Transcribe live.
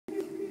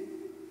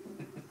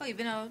Oh, je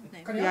bent al aan het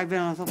opnemen. Ja, ik ben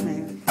aan het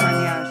opnemen. Maakt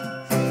niet uit.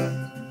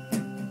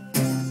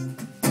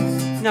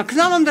 Nou,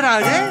 knal hem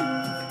eruit, hè?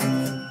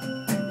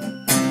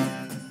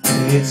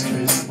 It's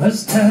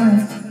Christmas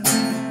time.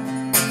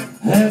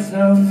 There's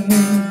no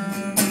need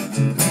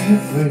to be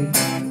afraid.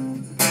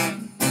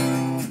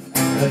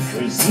 At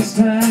Christmas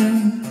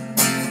time,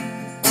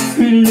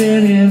 we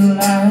let it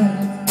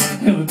light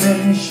and we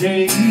better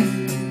shade.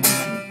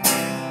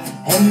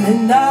 And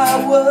in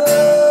our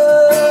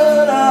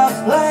world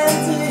of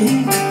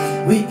plenty,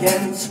 we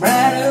can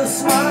spread a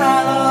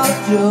smile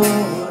of joy.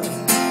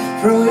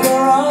 Throw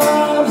your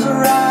arms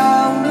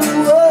around the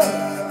world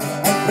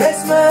at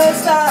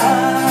Christmas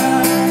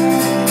time.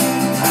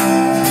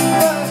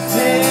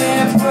 Say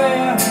a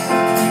prayer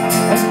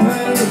and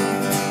pray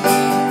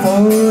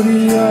for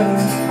the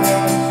other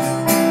ones.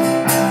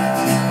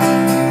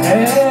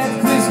 At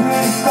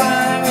Christmas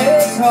time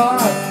it's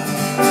hard,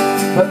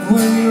 but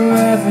when you're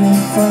having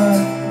fun,